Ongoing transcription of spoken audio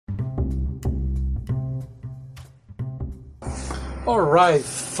Alright,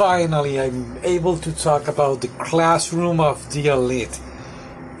 finally I'm able to talk about the Classroom of the Elite.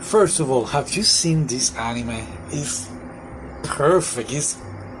 First of all, have you seen this anime? It's perfect, it's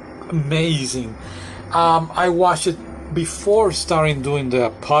amazing. I watched it before starting doing the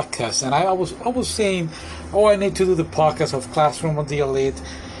podcast, and I was saying, oh, I need to do the podcast of Classroom of the Elite,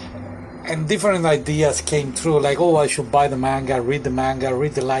 and different ideas came through, like, oh, I should buy the manga, read the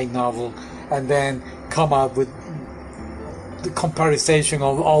light novel, and then come up with the comparison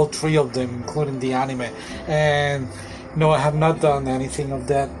of all three of them, including the anime. And no, I have not done anything of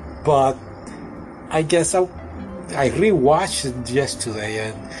that, but I guess I rewatched it yesterday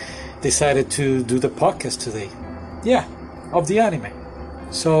and decided to do the podcast today. Yeah, of the anime.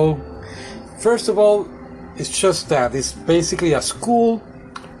 So, first of all, it's just that it's basically a school.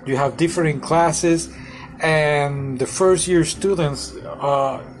 You have different classes, and the first year students,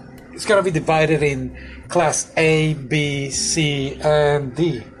 it's gonna be divided in class A, B, C, and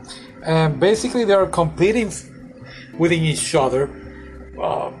D, and basically they are competing within each other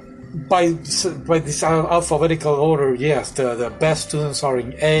by this alphabetical order. Yes, the best students are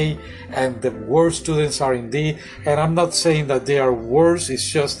in A, and the worst students are in D. And I'm not saying that they are worse. It's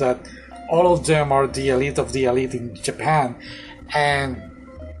just that all of them are the elite of the elite in Japan, and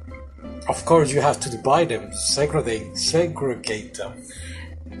of course you have to divide them, segregate them.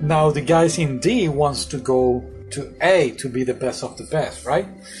 Now the guys in D wants to go to A to be the best of the best, right?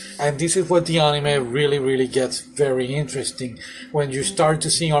 And this is what the anime really gets very interesting when you start to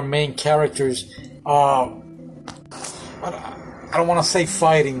see our main characters. I don't want to say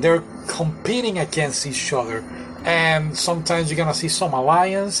fighting; they're competing against each other, and sometimes you're gonna see some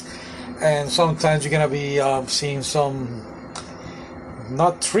alliance, and sometimes you're gonna be seeing some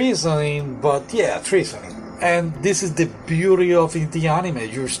not treasoning, but yeah, treasoning. And this is the beauty of the anime.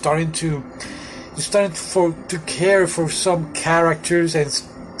 You're starting to care for some characters, and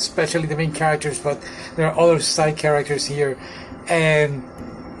especially the main characters, but there are other side characters here, and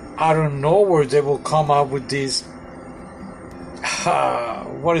I don't know where they will come up with this.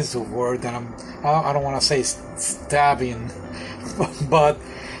 What is the word that I don't want to say stabbing, but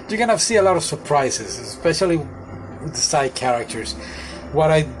you're gonna see a lot of surprises, especially with the side characters.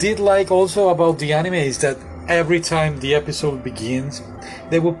 What I did like also about the anime is that every time the episode begins,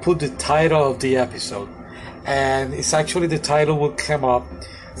 they will put the title of the episode, and it's actually the title will come up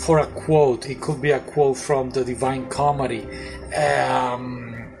for a quote. It could be a quote from the Divine Comedy. I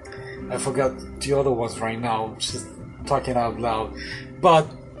forgot the other ones right now, just talking out loud. But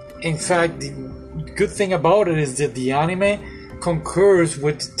in fact, the good thing about it is that the anime concurs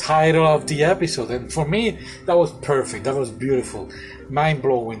with the title of the episode, and for me that was perfect. That was beautiful,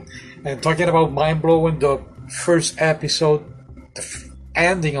 mind-blowing. And talking about mind-blowing, the first episode, the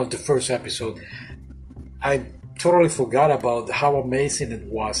ending of the first episode, I totally forgot about how amazing it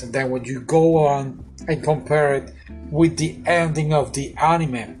was. And then when you go on and compare it with the ending of the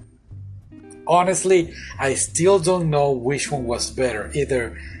anime, honestly, I still don't know which one was better,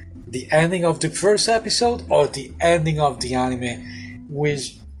 either the ending of the first episode or the ending of the anime,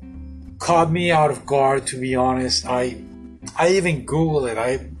 which caught me out of guard, to be honest. I even Googled it.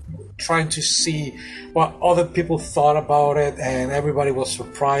 I trying to see what other people thought about it, and everybody was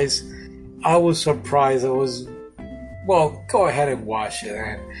surprised. I was surprised. Well, go ahead and watch it,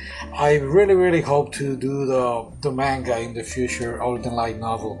 and I really hope to do the manga in the future, or the light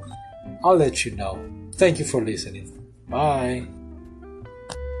novel. I'll let you know. Thank you for listening. Bye.